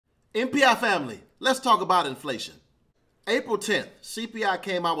MPI family, let's talk about inflation. April 10th, CPI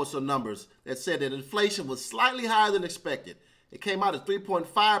came out with some numbers that said that inflation was slightly higher than expected. It came out at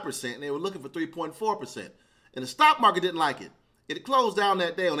 3.5%, and they were looking for 3.4%. And the stock market didn't like it. It closed down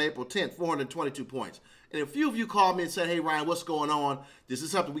that day on April 10th, 422 points. And a few of you called me and said, hey, Ryan, what's going on? This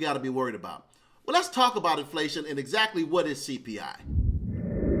is something we got to be worried about. Well, let's talk about inflation and exactly what is CPI.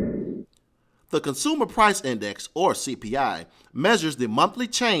 The Consumer Price Index, or CPI, measures the monthly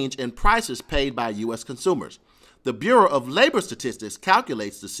change in prices paid by U.S. consumers. The Bureau of Labor Statistics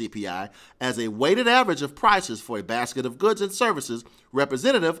calculates the CPI as a weighted average of prices for a basket of goods and services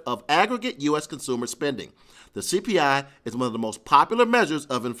representative of aggregate U.S. consumer spending. The CPI is one of the most popular measures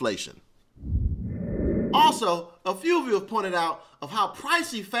of inflation. Also, a few of you have pointed out of how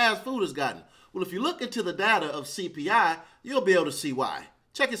pricey fast food has gotten. Well, if you look into the data of CPI, you'll be able to see why.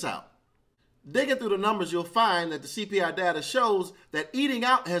 Check this out. Digging through the numbers, you'll find that the CPI data shows that eating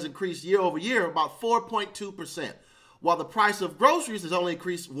out has increased year over year about 4.2%, while the price of groceries has only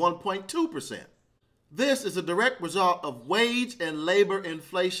increased 1.2%. This is a direct result of wage and labor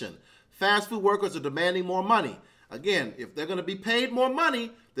inflation. Fast food workers are demanding more money. Again, if they're going to be paid more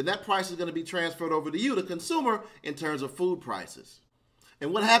money, then that price is going to be transferred over to you, the consumer, in terms of food prices.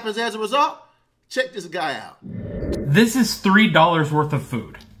 And what happens as a result? Check this guy out. This is $3 worth of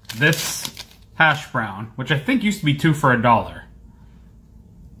food. This hash brown, which I think used to be 2 for $1,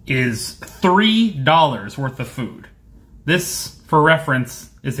 is $3 worth of food. This, for reference,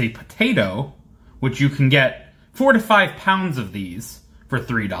 is a potato, which you can get 4 to 5 pounds of these for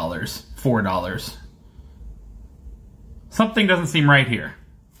 $3, $4. Something doesn't seem right here.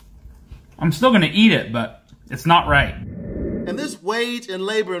 I'm still going to eat it, but it's not right. And this wage and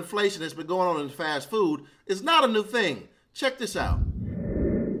labor inflation that's been going on in fast food is not a new thing. Check this out.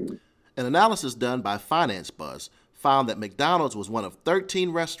 An analysis done by Finance Buzz found that McDonald's was one of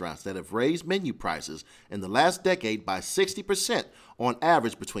 13 restaurants that have raised menu prices in the last decade by 60% on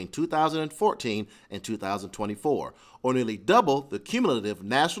average between 2014 and 2024, or nearly double the cumulative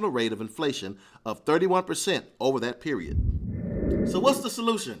national rate of inflation of 31% over that period. So what's the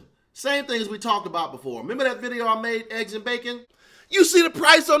solution? Same thing as we talked about before. Remember that video I made, eggs and bacon? You see the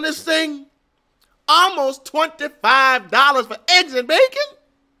price on this thing? Almost $25 for eggs and bacon?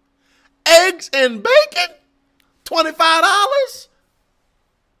 Eggs and bacon? $25?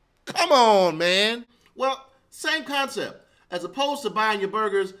 Come on, man. Well, same concept. As opposed to buying your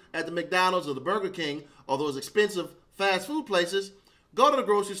burgers at the McDonald's or the Burger King or those expensive fast food places, go to the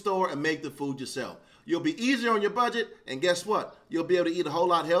grocery store and make the food yourself. You'll be easier on your budget, and guess what? You'll be able to eat a whole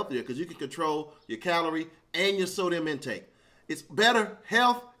lot healthier because you can control your calorie and your sodium intake. It's better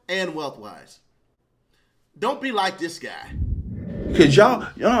health and wealth-wise. Don't be like this guy. Cause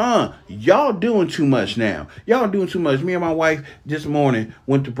y'all doing too much now. Y'all doing too much. Me and my wife this morning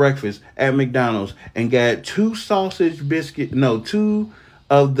went to breakfast at McDonald's and got 2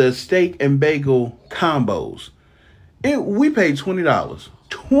 of the steak and bagel combos. We paid $20.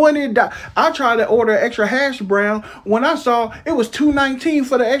 $20. I tried to order an extra hash brown when I saw it was $2.19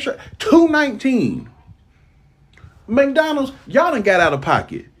 for the extra. $2.19. McDonald's, y'all done got out of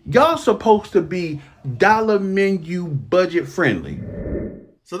pocket. Y'all supposed to be dollar menu budget friendly.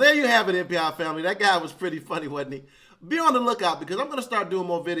 So there you have it, MPI family. That guy was pretty funny, wasn't he? Be on the lookout because I'm going to start doing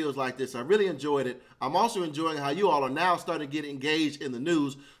more videos like this. I really enjoyed it. I'm also enjoying how you all are now starting to get engaged in the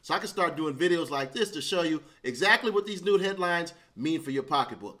news so I can start doing videos like this to show you exactly what these new headlines mean for your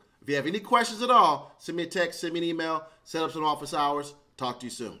pocketbook. If you have any questions at all, send me a text, send me an email, set up some office hours. Talk to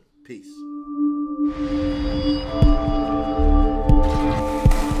you soon. Peace.